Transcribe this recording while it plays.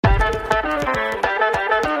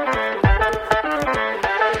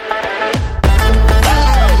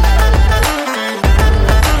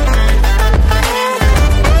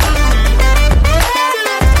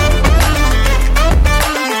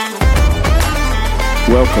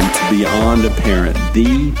Welcome to Beyond a Parent,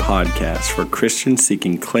 the podcast for Christians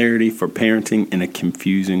seeking clarity for parenting in a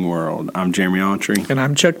confusing world. I'm Jeremy Autry. And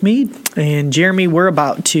I'm Chuck Mead. And Jeremy, we're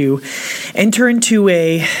about to enter into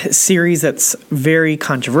a series that's very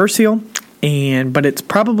controversial, but it's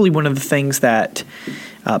probably one of the things that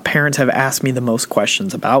parents have asked me the most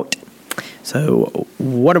questions about. So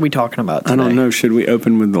what are we talking about today? I don't know. Should we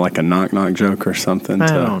open with like a knock-knock joke or something? I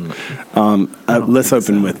don't know. Let's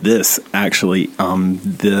open with this, actually.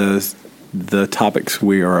 The topics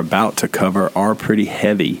we are about to cover are pretty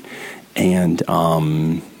heavy and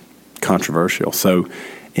controversial. So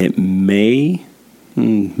it might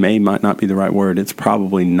not be the right word. It's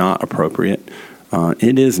probably not appropriate.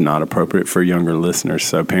 It is not appropriate for younger listeners.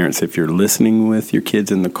 So parents, if you're listening with your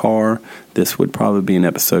kids in the car, this would probably be an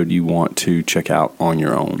episode you want to check out on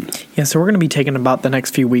your own. Yeah, so we're going to be taking about the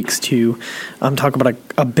next few weeks to talk about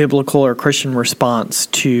a biblical or Christian response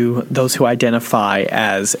to those who identify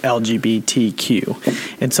as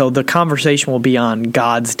LGBTQ. And so the conversation will be on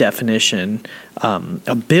God's definition,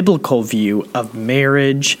 a biblical view of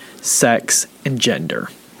marriage, sex, and gender.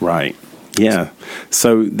 Right. Yeah.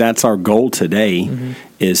 So that's our goal today,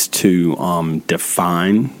 is to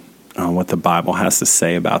define what the Bible has to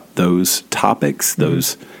say about those topics,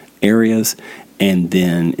 those areas, and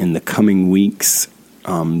then in the coming weeks,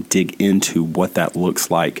 dig into what that looks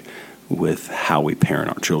like with how we parent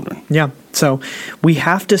our children. Yeah. So we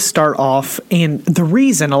have to start off, and the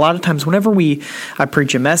reason a lot of times whenever I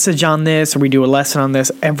preach a message on this or we do a lesson on this,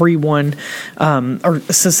 everyone or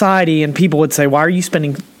society and people would say, why are you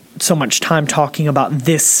spending so much time talking about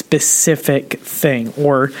this specific thing?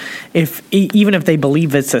 Or even if they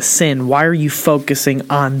believe it's a sin, why are you focusing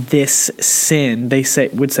on this sin? They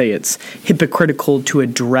would say it's hypocritical to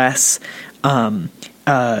address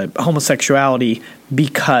homosexuality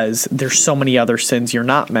because there's so many other sins you're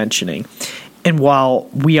not mentioning. And while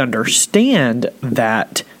we understand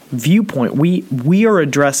that viewpoint, we are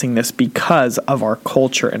addressing this because of our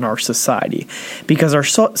culture and our society, because our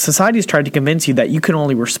society has tried to convince you that you can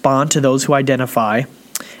only respond to those who identify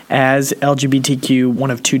as LGBTQ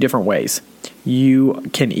one of two different ways. You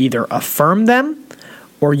can either affirm them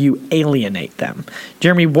or you alienate them.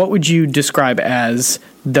 Jeremy, what would you describe as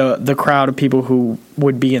the crowd of people who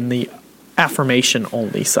would be in the affirmation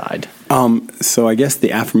only side? So I guess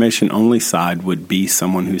the affirmation only side would be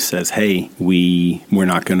someone who says, hey, we're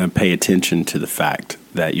not going to pay attention to the fact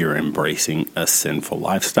that you're embracing a sinful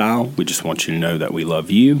lifestyle. We just want you to know that we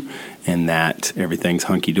love you and that everything's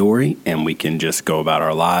hunky-dory and we can just go about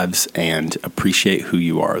our lives and appreciate who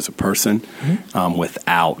you are as a person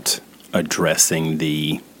without addressing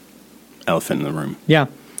the elephant in the room. Yeah.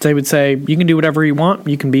 They would say, you can do whatever you want.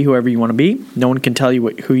 You can be whoever you want to be. No one can tell you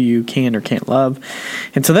who you can or can't love.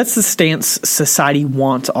 And so that's the stance society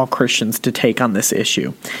wants all Christians to take on this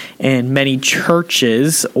issue. And many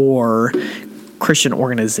churches or Christian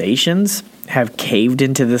organizations have caved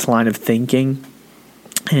into this line of thinking.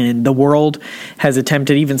 And the world has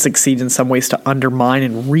attempted, even succeed in some ways, to undermine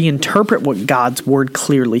and reinterpret what God's word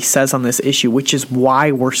clearly says on this issue, which is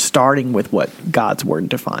why we're starting with what God's word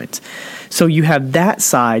defines. So you have that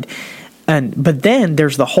side, but then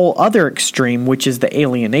there's the whole other extreme, which is the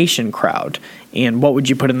alienation crowd. And what would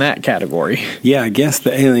you put in that category? Yeah, I guess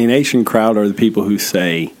the alienation crowd are the people who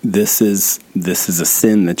say, this is a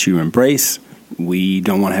sin that you embrace. We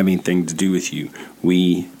don't want to have anything to do with you.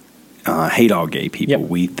 We hate all gay people. Yep.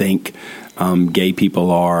 We think gay people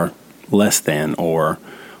are less than or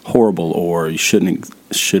horrible or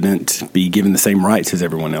shouldn't be given the same rights as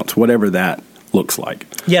everyone else, whatever that looks like.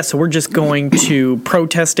 Yeah, so we're just going to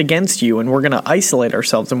protest against you and we're going to isolate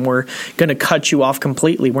ourselves and we're going to cut you off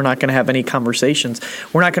completely. We're not going to have any conversations.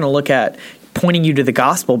 We're not going to look at pointing you to the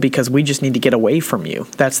gospel because we just need to get away from you.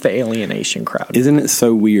 That's the alienation crowd. Isn't it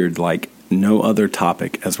so weird? Like no other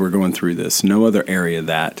topic as we're going through this, no other area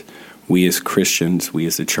that we as Christians, we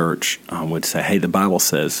as a church would say, hey, the Bible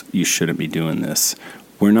says you shouldn't be doing this.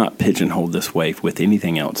 We're not pigeonholed this way with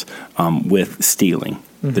anything else. With stealing,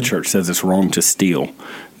 the church says it's wrong to steal.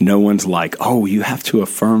 No one's like, oh, you have to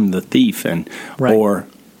affirm the thief, or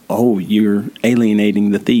oh, you're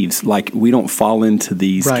alienating the thieves. Like we don't fall into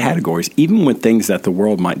these categories, even with things that the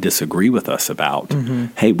world might disagree with us about.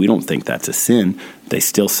 Hey, we don't think that's a sin. They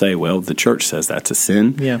still say, well, the church says that's a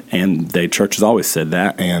sin, and the church has always said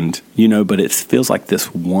that, and but it feels like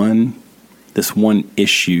this one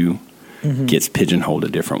issue gets pigeonholed a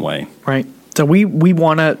different way. Right. So we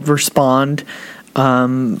want to respond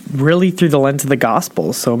really through the lens of the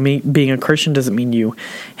gospel. So being a Christian doesn't mean you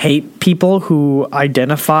hate people who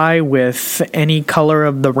identify with any color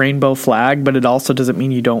of the rainbow flag, but it also doesn't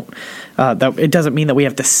mean you don't, it doesn't mean that we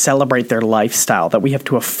have to celebrate their lifestyle, that we have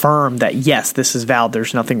to affirm that, yes, this is valid,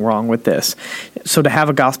 there's nothing wrong with this. So to have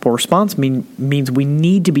a gospel response means we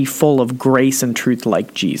need to be full of grace and truth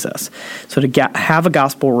like Jesus. So to have a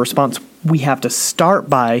gospel response, we have to start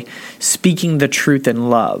by speaking the truth in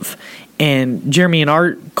love. And Jeremy, in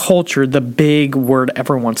our culture, the big word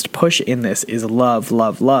everyone wants to push in this is love,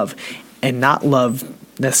 love, love. And not love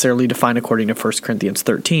necessarily defined according to 1 Corinthians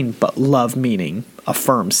 13, but love meaning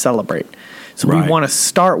affirm, celebrate. So we want to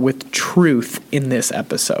start with truth in this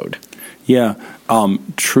episode. Yeah.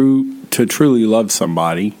 To truly love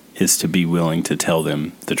somebody is to be willing to tell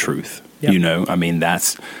them the truth. Yep. You know, I mean,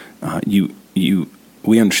 that's,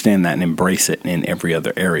 we understand that and embrace it in every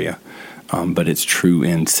other area. But it's true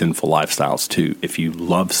in sinful lifestyles too. If you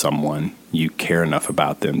love someone, you care enough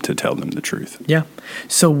about them to tell them the truth. Yeah.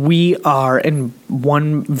 So we are, in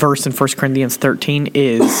one verse in 1 Corinthians 13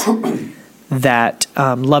 is that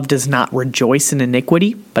love does not rejoice in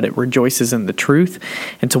iniquity, but it rejoices in the truth.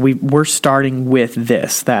 And so we're starting with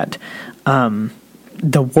this, that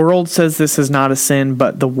the world says this is not a sin,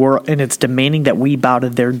 but the world, and it's demanding that we bow to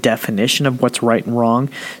their definition of what's right and wrong.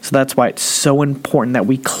 So that's why it's so important that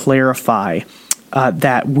we clarify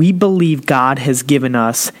that we believe God has given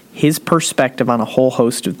us his perspective on a whole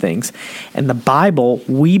host of things. And the Bible,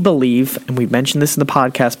 we believe, and we've mentioned this in the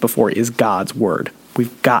podcast before, is God's word.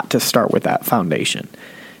 We've got to start with that foundation.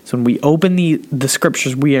 So when we open the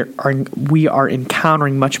scriptures, we are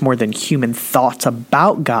encountering much more than human thoughts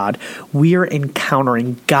about God. We are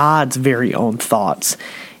encountering God's very own thoughts,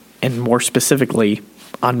 and more specifically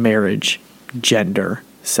on marriage, gender,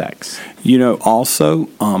 sex. You know, also,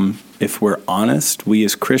 if we're honest, we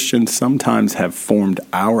as Christians sometimes have formed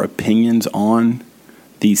our opinions on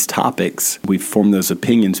these topics. We've formed those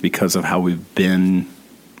opinions because of how we've been,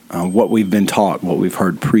 what we've been taught, what we've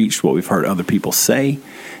heard preached, what we've heard other people say.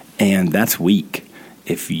 And that's weak.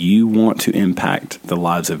 If you want to impact the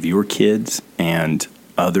lives of your kids and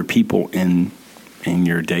other people in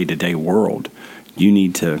your day-to-day world, you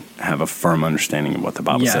need to have a firm understanding of what the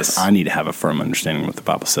Bible says. I need to have a firm understanding of what the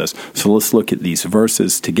Bible says. So let's look at these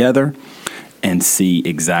verses together and see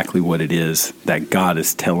exactly what it is that God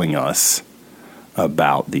is telling us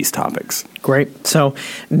about these topics. Great. So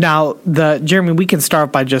now, Jeremy, we can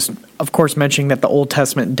start by just, of course, mentioning that the Old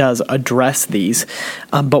Testament does address these,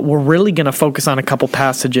 but we're really going to focus on a couple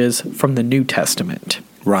passages from the New Testament.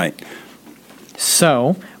 Right.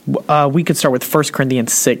 So we could start with 1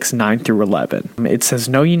 Corinthians 6, 9 through 11. It says,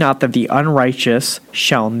 "Know ye not that the unrighteous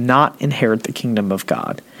shall not inherit the kingdom of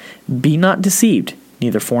God? Be not deceived,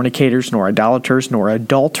 neither fornicators, nor idolaters, nor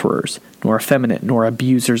adulterers, nor effeminate, nor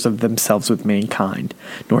abusers of themselves with mankind,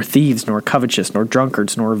 nor thieves, nor covetous, nor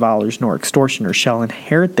drunkards, nor revilers, nor extortioners shall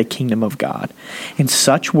inherit the kingdom of God. And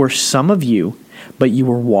such were some of you, but you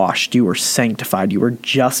were washed, you were sanctified, you were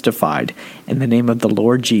justified in the name of the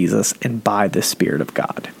Lord Jesus and by the Spirit of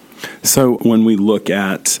God." So when we look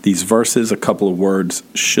at these verses, a couple of words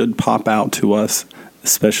should pop out to us,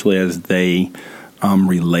 especially as they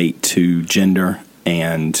relate to gender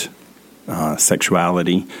and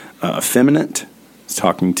sexuality. Effeminate is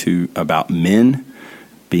talking about men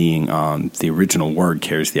being, the original word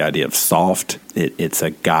carries the idea of soft. It's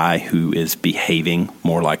a guy who is behaving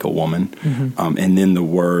more like a woman. Mm-hmm. And then the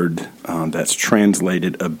word that's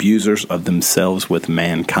translated abusers of themselves with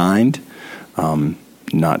mankind.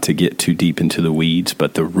 Not to get too deep into the weeds,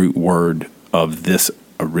 but the root word of this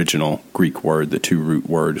original Greek word, the two root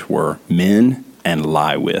words were men and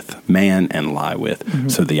lie with, man and lie with. Mm-hmm.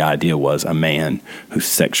 So the idea was a man who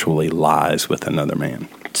sexually lies with another man.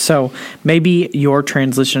 So maybe your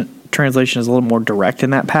translation is a little more direct in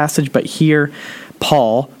that passage, but here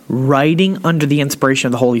Paul, writing under the inspiration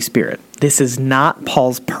of the Holy Spirit, this is not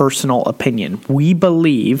Paul's personal opinion. We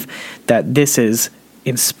believe that this is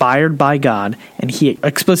inspired by God, and he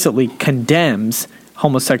explicitly condemns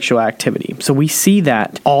homosexual activity. So we see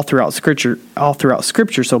that all throughout Scripture.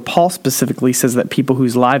 So Paul specifically says that people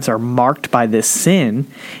whose lives are marked by this sin,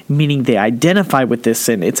 meaning they identify with this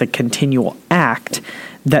sin, it's a continual act,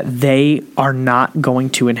 that they are not going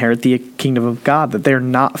to inherit the kingdom of God, that they're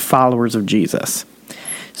not followers of Jesus.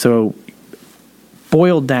 So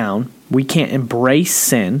boiled down, we can't embrace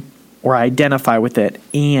sin or identify with it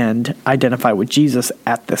and identify with Jesus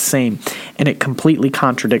at the same. And it completely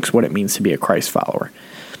contradicts what it means to be a Christ follower.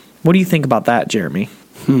 What do you think about that, Jeremy?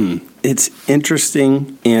 It's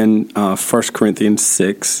interesting in 1 Corinthians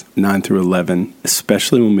 6, 9 through 11,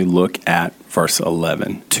 especially when we look at verse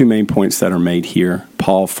 11. Two main points that are made here.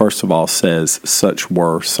 Paul, first of all, says, such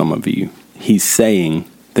were some of you. He's saying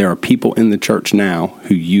there are people in the church now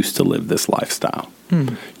who used to live this lifestyle.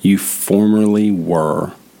 You formerly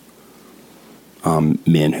were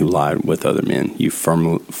men who lied with other men. You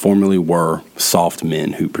formerly were soft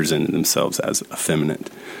men who presented themselves as effeminate.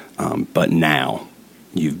 But now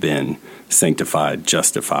you've been sanctified,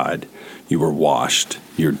 justified. You were washed.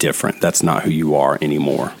 You're different. That's not who you are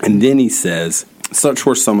anymore. And then he says, such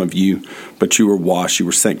were some of you, but you were washed, you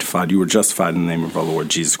were sanctified, you were justified in the name of our Lord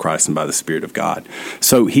Jesus Christ and by the Spirit of God.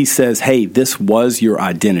 So he says, hey, this was your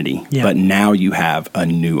identity, but now you have a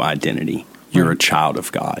new identity. You're a child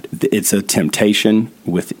of God. It's a temptation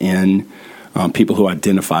within people who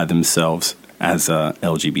identify themselves as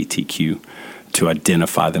LGBTQ to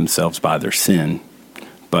identify themselves by their sin.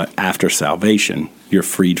 But after salvation, you're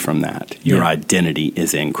freed from that. Your identity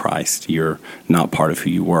is in Christ. You're not part of who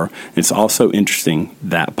you were. It's also interesting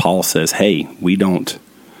that Paul says, hey,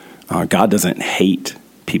 God doesn't hate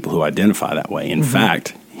people who identify that way. In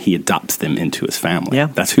fact, he adopts them into his family. Yeah.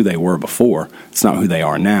 That's who they were before. It's not who they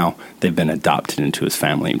are now. They've been adopted into his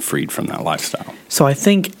family and freed from that lifestyle. So I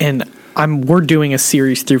think, we're doing a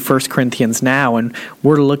series through 1 Corinthians now, and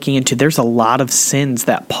we're looking into, there's a lot of sins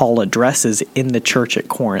that Paul addresses in the church at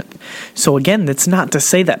Corinth. So again, that's not to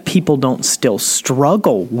say that people don't still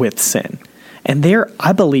struggle with sin. And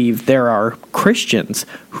I believe there are Christians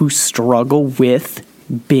who struggle with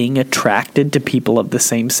being attracted to people of the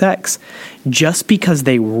same sex. Just because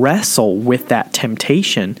they wrestle with that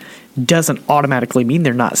temptation doesn't automatically mean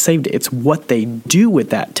they're not saved. It's what they do with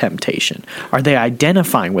that temptation. Are they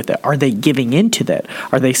identifying with it? Are they giving into that?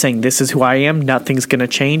 Are they saying, this is who I am, nothing's going to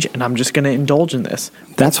change, and I'm just going to indulge in this?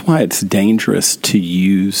 That's why it's dangerous to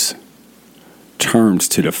use terms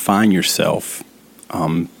to define yourself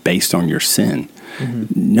based on your sin.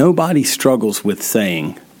 Nobody struggles with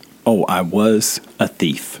saying, oh, I was a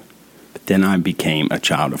thief, but then I became a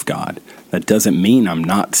child of God. That doesn't mean I'm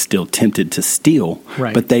not still tempted to steal,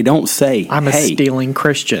 but they don't say, I'm a stealing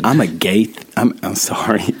Christian. I'm a gay, I'm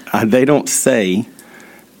sorry. They don't say,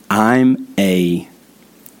 I'm a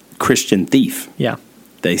Christian thief. Yeah.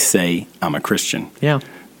 They say, I'm a Christian. Yeah.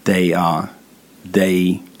 They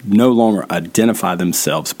no longer identify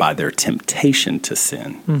themselves by their temptation to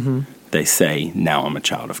sin. They say, now I'm a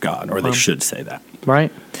child of God, or they should say that.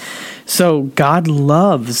 Right. So God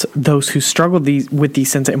loves those who struggle with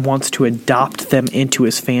these sins and wants to adopt them into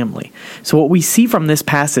his family. So what we see from this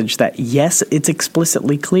passage that, yes, it's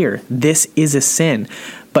explicitly clear, this is a sin,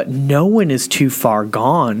 but no one is too far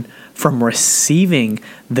gone from receiving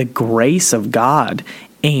the grace of God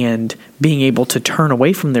and being able to turn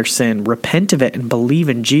away from their sin, repent of it, and believe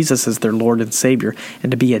in Jesus as their Lord and Savior,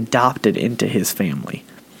 and to be adopted into his family.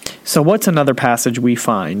 So what's another passage we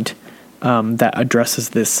find that addresses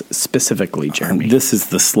this specifically, Jeremy? This is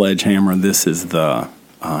the sledgehammer. This is the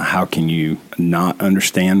how can you not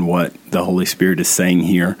understand what the Holy Spirit is saying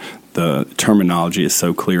here? The terminology is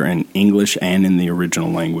so clear in English and in the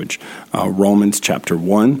original language. Romans chapter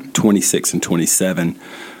 1, 26 and 27.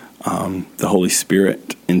 The Holy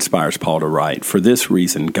Spirit inspires Paul to write, for this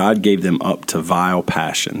reason, God gave them up to vile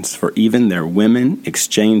passions, for even their women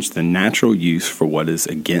exchanged the natural use for what is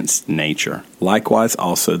against nature. Likewise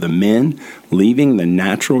also the men, leaving the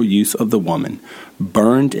natural use of the woman,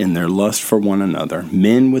 burned in their lust for one another,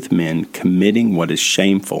 men with men, committing what is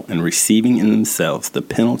shameful and receiving in themselves the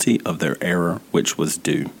penalty of their error which was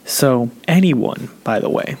due. So anyone, by the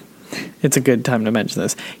way, it's a good time to mention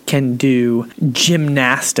this, can do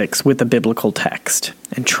gymnastics with a biblical text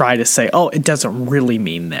and try to say, oh, it doesn't really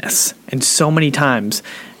mean this. And so many times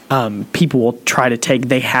people will try to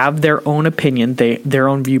they have their own opinion, their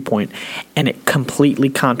own viewpoint, and it completely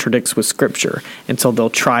contradicts with Scripture. And so they'll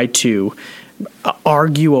try to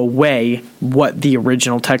argue away what the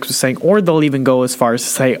original text was saying, or they'll even go as far as to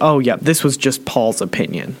say, oh yeah, this was just Paul's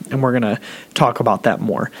opinion, and we're going to talk about that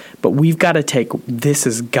more. But we've got to this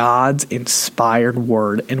is God's inspired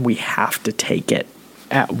word, and we have to take it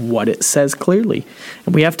at what it says clearly.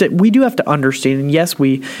 And we do have to understand, and yes,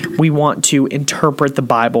 we want to interpret the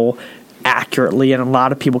Bible accurately, and a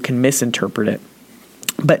lot of people can misinterpret it.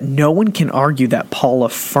 But no one can argue that Paul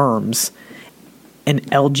affirms an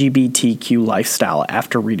LGBTQ lifestyle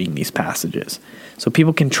after reading these passages. So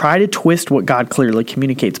people can try to twist what God clearly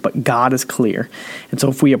communicates, but God is clear. And so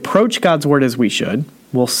if we approach God's word as we should,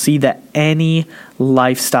 we'll see that any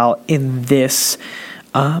lifestyle in this,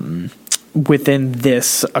 within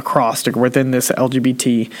this acrostic, within this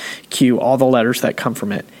LGBTQ, all the letters that come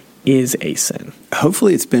from it, is a sin.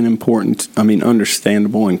 Hopefully it's been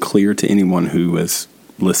understandable and clear to anyone who has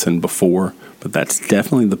listened before, but that's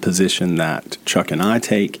definitely the position that Chuck and I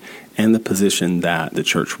take, and the position that the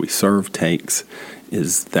church we serve takes,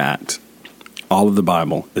 is that all of the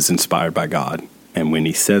Bible is inspired by God. And when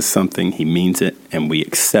he says something, he means it, and we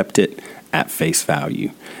accept it at face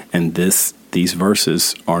value. And these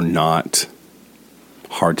verses are not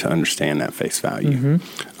hard to understand at face value.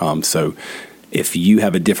 So if you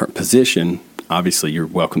have a different position, obviously you're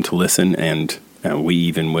welcome to listen, and we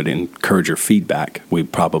even would encourage your feedback. We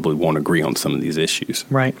probably won't agree on some of these issues.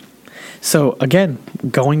 Right. So again,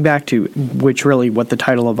 going back to which really what the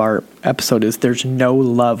title of our episode is, there's no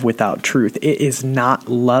love without truth. It is not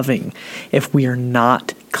loving if we are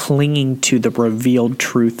not clinging to the revealed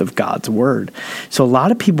truth of God's word. So a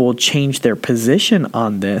lot of people will change their position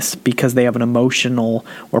on this because they have an emotional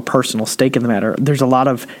or personal stake in the matter. There's a lot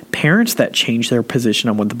of parents that change their position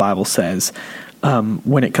on what the Bible says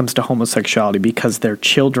when it comes to homosexuality because their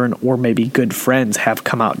children or maybe good friends have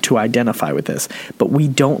come out to identify with this. But we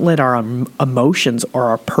don't let our emotions or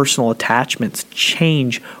our personal attachments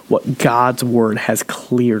change what God's word has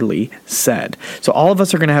clearly said. So all of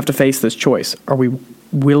us are going to have to face this choice. Are we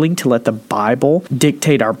willing to let the Bible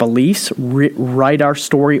dictate our beliefs, write our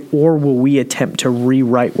story, or will we attempt to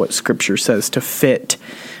rewrite what Scripture says to fit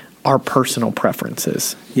our personal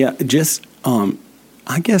preferences? Yeah,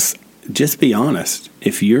 I guess just be honest.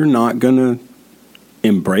 If you're not going to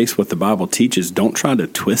embrace what the Bible teaches, don't try to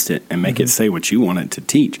twist it and make it say what you want it to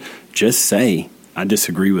teach. Just say, I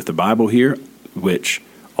disagree with the Bible here, which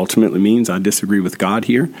ultimately means I disagree with God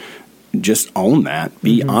here. Just own that.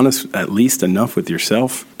 Be honest at least enough with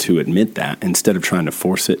yourself to admit that, instead of trying to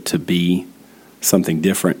force it to be something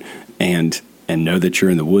different, and know that you're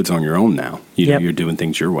in the woods on your own now. You're doing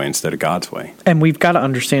things your way instead of God's way. And we've got to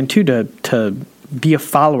understand too, to be a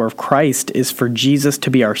follower of Christ is for Jesus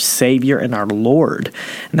to be our Savior and our Lord.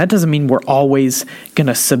 And that doesn't mean we're always going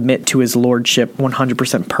to submit to his lordship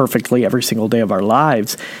 100% perfectly every single day of our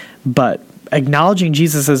lives. But acknowledging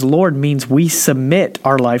Jesus as Lord means we submit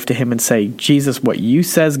our life to him and say, Jesus, what you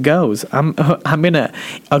says goes. I'm going to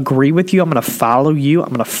agree with you. I'm going to follow you. I'm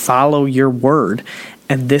going to follow your word.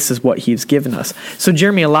 And this is what he's given us. So,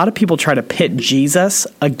 Jeremy, a lot of people try to pit Jesus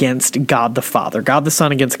against God the Father, God the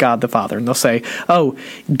Son against God the Father. And they'll say, oh,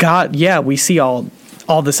 God, yeah, we see all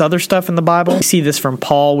this other stuff in the Bible. We see this from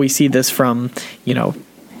Paul. We see this from,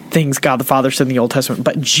 things God the Father said in the Old Testament.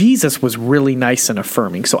 But Jesus was really nice and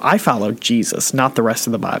affirming. So I followed Jesus, not the rest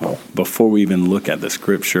of the Bible. Before we even look at the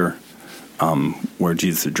scripture where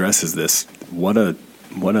Jesus addresses this, what a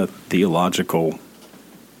theological...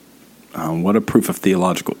 what a proof of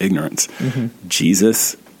theological ignorance.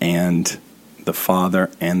 Jesus and the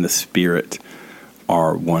Father and the Spirit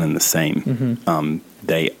are one and the same.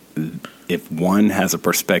 If one has a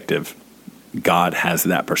perspective, God has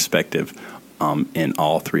that perspective in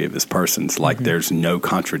all three of his persons. Like there's no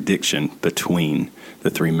contradiction between the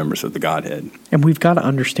three members of the Godhead. And we've got to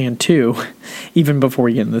understand too, even before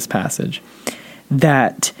we get in this passage,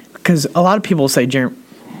 that because a lot of people say, Jeremy,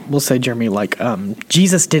 like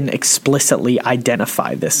Jesus didn't explicitly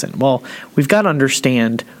identify this sin. Well, we've got to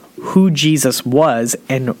understand who Jesus was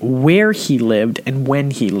and where he lived and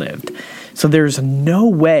when he lived. So there's no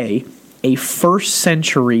way a first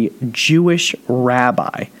century Jewish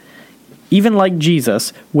rabbi, even like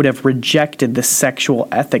Jesus, would have rejected the sexual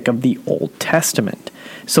ethic of the Old Testament.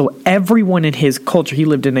 So everyone in his culture, he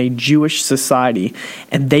lived in a Jewish society,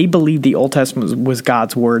 and they believed the Old Testament was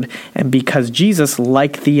God's word. And because Jesus,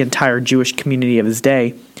 like the entire Jewish community of his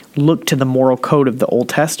day, looked to the moral code of the Old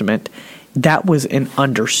Testament, that was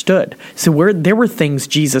understood. So there were things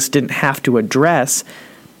Jesus didn't have to address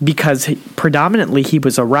because predominantly he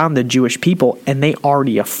was around the Jewish people, and they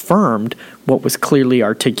already affirmed what was clearly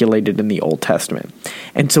articulated in the Old Testament.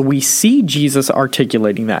 And so we see Jesus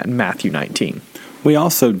articulating that in Matthew 19. We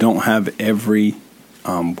also don't have every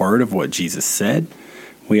word of what Jesus said.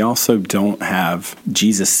 We also don't have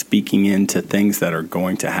Jesus speaking into things that are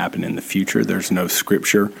going to happen in the future. There's no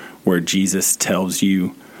scripture where Jesus tells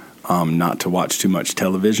you not to watch too much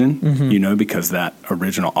television, because that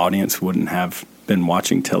original audience wouldn't have been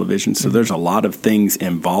watching television. So there's a lot of things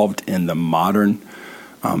involved in the modern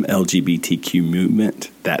LGBTQ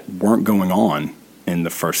movement that weren't going on in the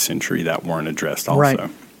first century that weren't addressed also.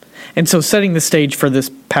 Right. And so setting the stage for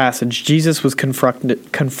this passage, Jesus was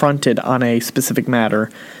confronted on a specific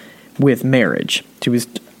matter with marriage. He was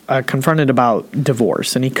confronted about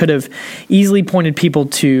divorce, and he could have easily pointed people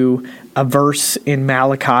to a verse in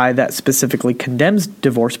Malachi that specifically condemns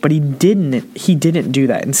divorce, but he didn't do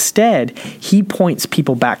that. Instead, he points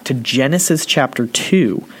people back to Genesis chapter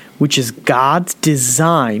 2, which is God's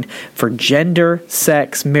design for gender,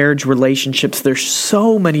 sex, marriage, relationships. There's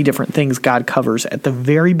so many different things God covers at the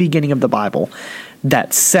very beginning of the Bible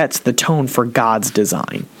that sets the tone for God's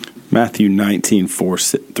design. Matthew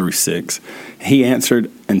 19:4-6. He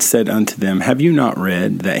answered and said unto them, Have you not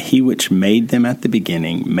read that he which made them at the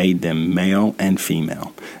beginning made them male and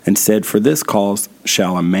female? And said, For this cause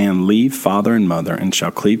shall a man leave father and mother, and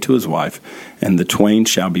shall cleave to his wife, and the twain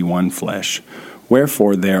shall be one flesh.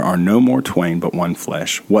 Wherefore there are no more twain, but one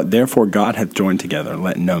flesh. What therefore God hath joined together,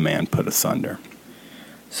 let no man put asunder.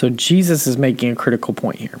 So Jesus is making a critical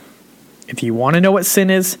point here. If you want to know what sin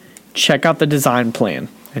is, check out the design plan.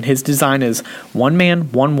 And his design is one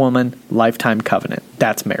man, one woman, lifetime covenant.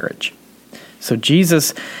 That's marriage. So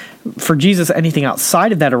for Jesus, anything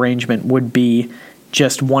outside of that arrangement would be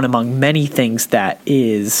just one among many things that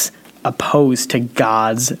is opposed to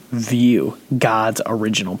God's view, God's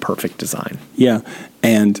original perfect design. Yeah,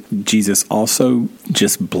 and Jesus also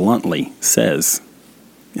just bluntly says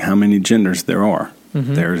how many genders there are.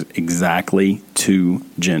 Mm-hmm. There's exactly 2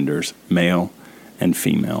 genders, male and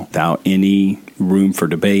female, without any room for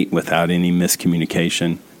debate, without any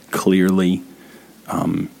miscommunication. Clearly,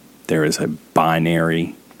 there is a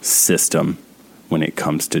binary system when it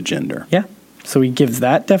comes to gender. Yeah. So he gives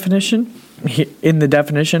that definition. In the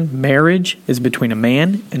definition, marriage is between a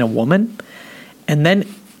man and a woman. And then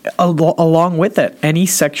along with it, any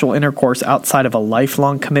sexual intercourse outside of a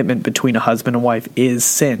lifelong commitment between a husband and wife is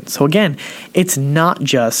sin. So again, it's not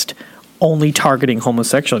just only targeting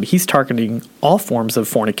homosexuality. He's targeting all forms of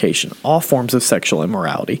fornication, all forms of sexual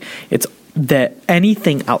immorality. It's that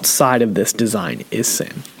anything outside of this design is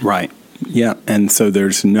sin. Right. Yeah. And so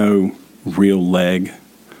there's no real leg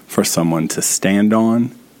for someone to stand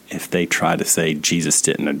on if they try to say Jesus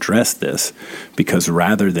didn't address this, because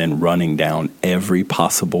rather than running down every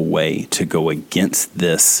possible way to go against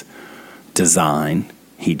this design,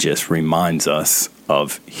 he just reminds us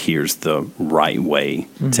of here's the right way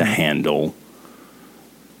to handle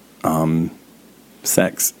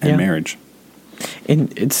sex and marriage.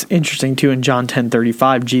 And it's interesting, too, in John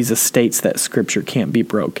 10:35, Jesus states that Scripture can't be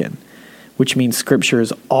broken, which means Scripture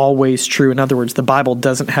is always true. In other words, the Bible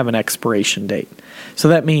doesn't have an expiration date. So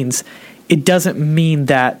that means it doesn't mean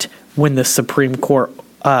that when the Supreme Court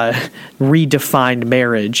redefined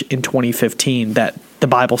marriage in 2015 that the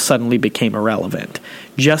Bible suddenly became irrelevant.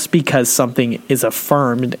 Just because something is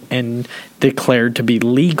affirmed and declared to be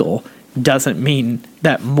legal doesn't mean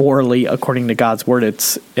that morally, according to God's word,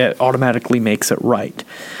 it automatically makes it right.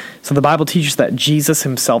 So the Bible teaches that Jesus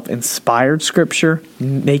himself inspired Scripture,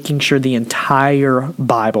 making sure the entire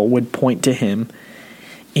Bible would point to him,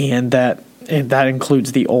 and that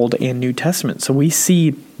includes the Old and New Testament. So we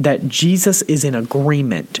see that Jesus is in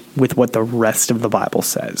agreement with what the rest of the Bible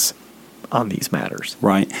says on these matters.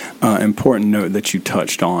 Right. Important note that you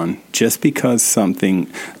touched on. Just because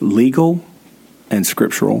something legal and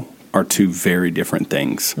scriptural are 2 very different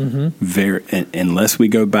things. Mm-hmm. Unless we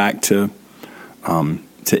go back to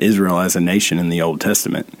Israel as a nation in the Old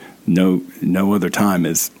Testament, no other time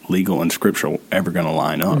is legal and scriptural ever going to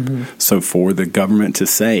line up. Mm-hmm. So for the government to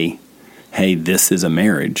say, hey, this is a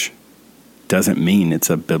marriage, doesn't mean it's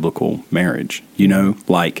a biblical marriage. You know,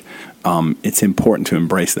 like it's important to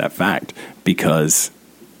embrace that fact, because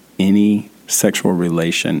any sexual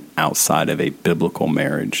relation outside of a biblical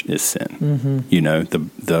marriage is sin. Mm-hmm. You know,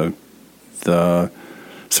 the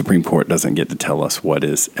Supreme Court doesn't get to tell us what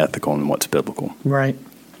is ethical and what's biblical. Right.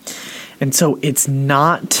 And so it's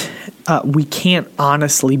not, we can't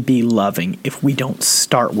honestly be loving if we don't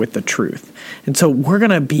start with the truth. And so we're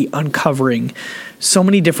going to be uncovering so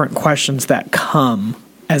many different questions that come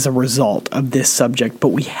as a result of this subject, but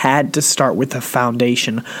we had to start with the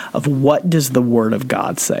foundation of what does the Word of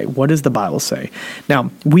God say? What does the Bible say?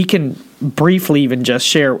 Now, we can briefly even just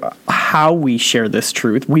share how we share this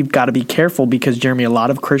truth. We've got to be careful because, Jeremy, a lot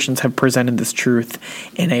of Christians have presented this truth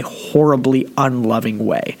in a horribly unloving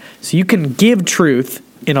way. So you can give truth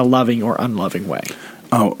in a loving or unloving way.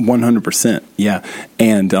 Oh, 100%. Yeah.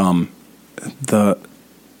 And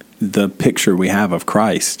the picture we have of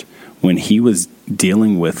Christ, when he was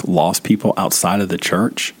dealing with lost people outside of the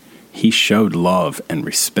church, he showed love and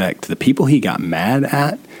respect. The people he got mad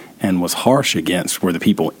at and was harsh against were the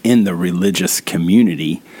people in the religious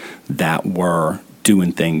community that were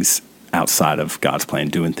doing things outside of God's plan,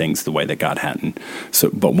 doing things the way that God hadn't. So,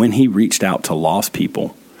 but when he reached out to lost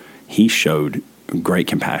people, he showed great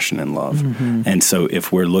compassion and love. Mm-hmm. And so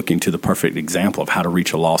if we're looking to the perfect example of how to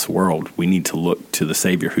reach a lost world, we need to look to the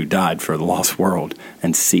Savior who died for the lost world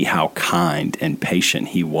and see how kind and patient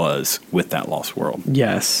he was with that lost world.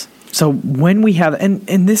 Yes. So when we have, and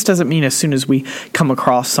this doesn't mean as soon as we come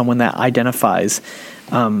across someone that identifies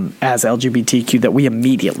as LGBTQ that we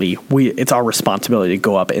immediately, it's our responsibility to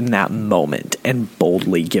go up in that moment and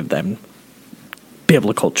boldly give them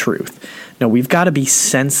biblical truth. No, we've got to be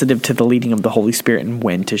sensitive to the leading of the Holy Spirit and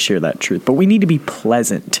when to share that truth. But we need to be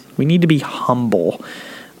pleasant. We need to be humble.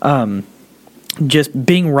 Just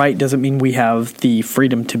being right doesn't mean we have the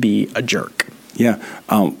freedom to be a jerk. Yeah.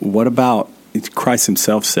 What about Christ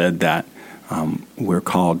himself said that we're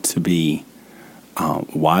called to be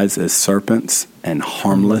wise as serpents and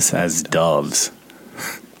harmless as doves.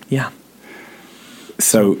 Yeah.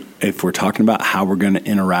 So if we're talking about how we're going to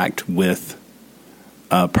interact with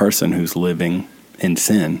a person who's living in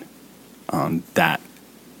sin, that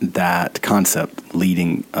concept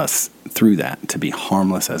leading us through that to be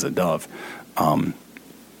harmless as a dove,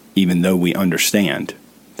 even though we understand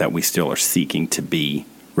that we still are seeking to be,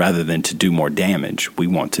 rather than to do more damage, we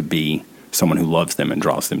want to be someone who loves them and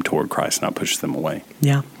draws them toward Christ, not pushes them away.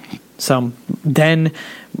 Yeah. So then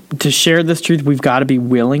to share this truth, we've got to be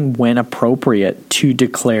willing, when appropriate, to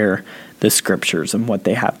declare the scriptures and what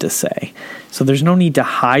they have to say. So there's no need to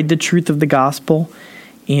hide the truth of the gospel.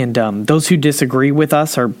 And those who disagree with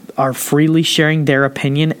us are freely sharing their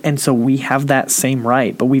opinion. And so we have that same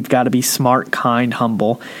right. But we've got to be smart, kind,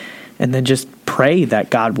 humble, and then just pray that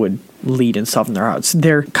God would lead and soften their hearts.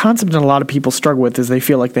 Their concept that a lot of people struggle with is they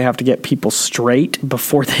feel like they have to get people straight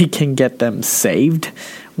before they can get them saved.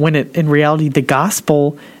 When in reality, the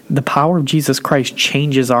gospel, the power of Jesus Christ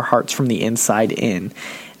changes our hearts from the inside in,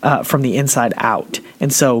 from the inside out.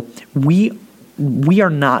 And so we are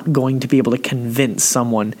not going to be able to convince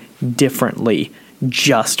someone differently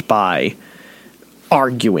just by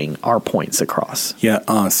arguing our points across.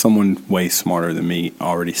 Yeah, someone way smarter than me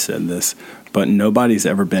already said this, but nobody's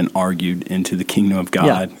ever been argued into the kingdom of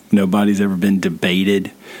God. Yeah. Nobody's ever been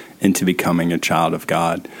debated into becoming a child of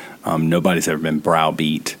God. Nobody's ever been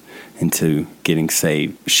browbeat into getting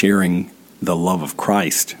saved. Sharing the love of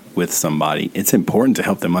Christ with somebody, it's important to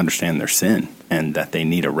help them understand their sin and that they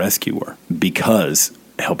need a rescuer, because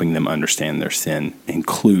helping them understand their sin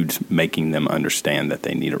includes making them understand that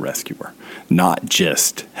they need a rescuer, not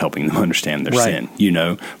just helping them understand their sin. You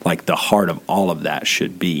know, like the heart of all of that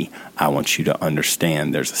should be, I want you to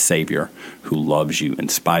understand there's a Savior who loves you in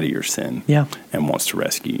spite of your sin and wants to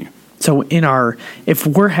rescue you. So if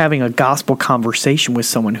we're having a gospel conversation with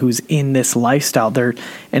someone who's in this lifestyle,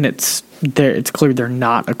 it's clear they're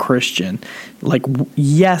not a Christian. Like,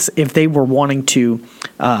 yes, if they were wanting to,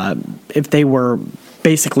 if they were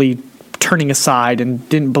basically turning aside and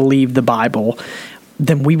didn't believe the Bible,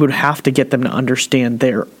 then we would have to get them to understand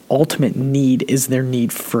their ultimate need is their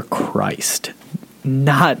need for Christ,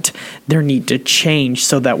 not their need to change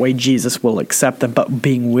so that way Jesus will accept them, but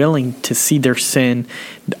being willing to see their sin,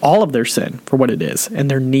 all of their sin, for what it is, and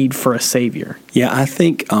their need for a Savior. Yeah, I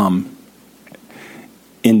think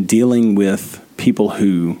in dealing with people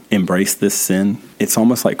who embrace this sin, it's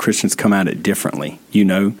almost like Christians come at it differently. You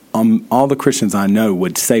know, all the Christians I know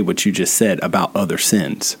would say what you just said about other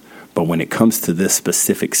sins, but when it comes to this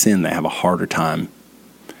specific sin, they have a harder time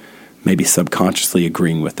maybe subconsciously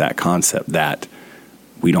agreeing with that concept that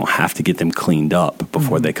we don't have to get them cleaned up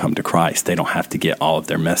before they come to Christ. They don't have to get all of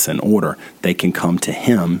their mess in order. They can come to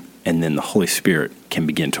Him, and then the Holy Spirit can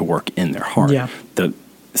begin to work in their heart. Yeah. The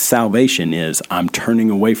salvation is, I'm turning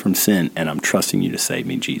away from sin, and I'm trusting you to save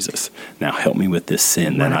me, Jesus. Now help me with this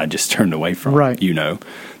sin that I just turned away from. Right. You know,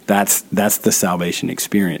 that's the salvation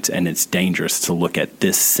experience, and it's dangerous to look at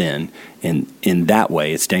this sin in that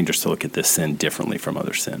way. It's dangerous to look at this sin differently from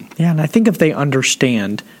other sin. Yeah, and I think if they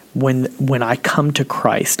understand when I come to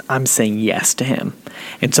Christ, I'm saying yes to Him.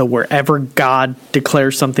 And so wherever God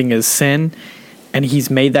declares something as sin, and He's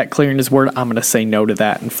made that clear in His Word, I'm going to say no to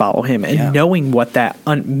that and follow Him. And knowing what that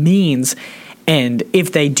means, and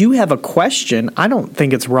if they do have a question, I don't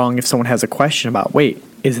think it's wrong if someone has a question about, wait,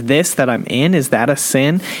 is this that I'm in, is that a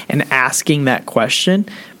sin? And asking that question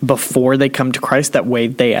before they come to Christ, that way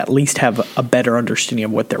they at least have a better understanding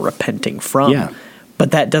of what they're repenting from. Yeah.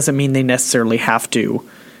 But that doesn't mean they necessarily have to,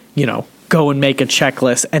 go and make a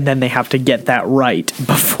checklist and then they have to get that right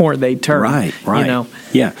before they turn. Right.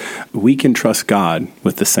 Yeah. We can trust God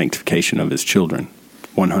with the sanctification of His children,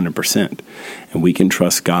 100%. And we can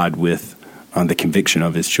trust God with the conviction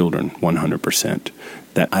of His children, 100%.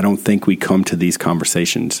 That I don't think we come to these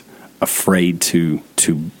conversations afraid to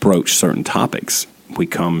broach certain topics. We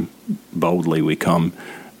come boldly. We come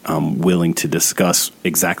willing to discuss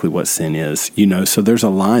exactly what sin is. So there's a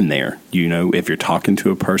line there. If you're talking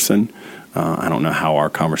to a person, I don't know how our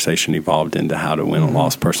conversation evolved into how to win a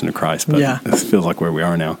lost person to Christ, but it feels like where we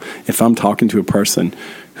are now. If I'm talking to a person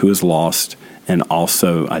who is lost and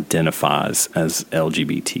also identifies as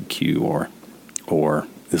LGBTQ or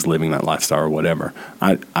is living that lifestyle or whatever.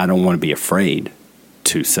 I don't want to be afraid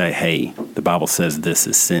to say, hey, the Bible says this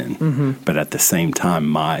is sin. But at the same time,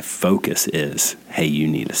 my focus is, hey, you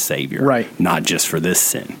need a Savior. Right. Not just for this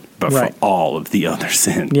sin, but for all of the other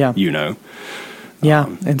sin, you know? Yeah.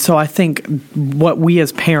 And so I think what we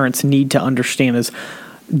as parents need to understand is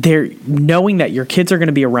knowing that your kids are going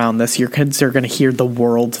to be around this, your kids are going to hear the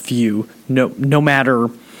world's view, no matter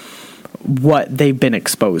what they've been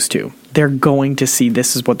exposed to. They're going to see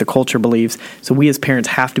this is what the culture believes. So we as parents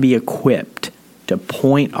have to be equipped to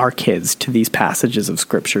point our kids to these passages of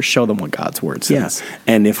Scripture, show them what God's Word says. Yes.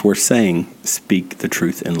 And if we're saying speak the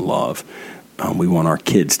truth in love, we want our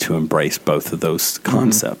kids to embrace both of those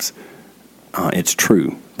concepts. It's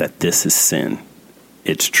true that this is sin.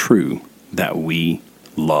 It's true that we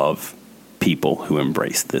love people who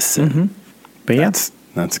embrace this sin. But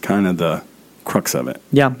that's kind of the crux of it.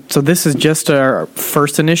 Yeah. So this is just our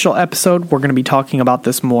first initial episode. We're going to be talking about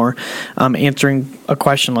this more, answering a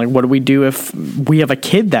question like, what do we do if we have a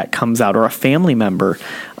kid that comes out or a family member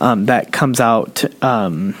that comes out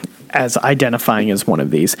as identifying as one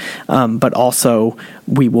of these? But also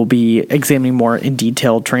we will be examining more in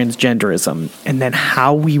detail transgenderism and then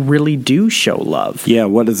how we really do show love. Yeah.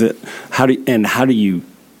 What is it? How do you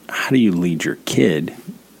lead your kid?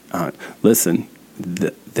 Listen,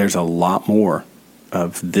 there's a lot more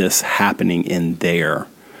of this happening in their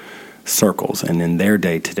circles and in their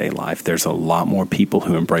day-to-day life. There's a lot more people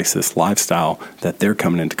who embrace this lifestyle that they're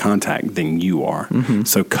coming into contact than you are.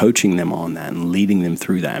 So coaching them on that and leading them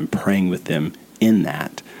through that and praying with them in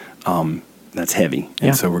that, that's heavy.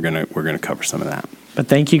 And so we're gonna cover some of that. But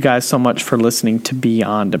thank you guys so much for listening to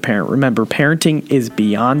Beyond a Parent. Remember, parenting is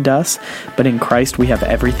beyond us, but in Christ we have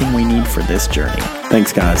everything we need for this journey.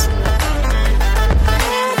 Thanks, guys.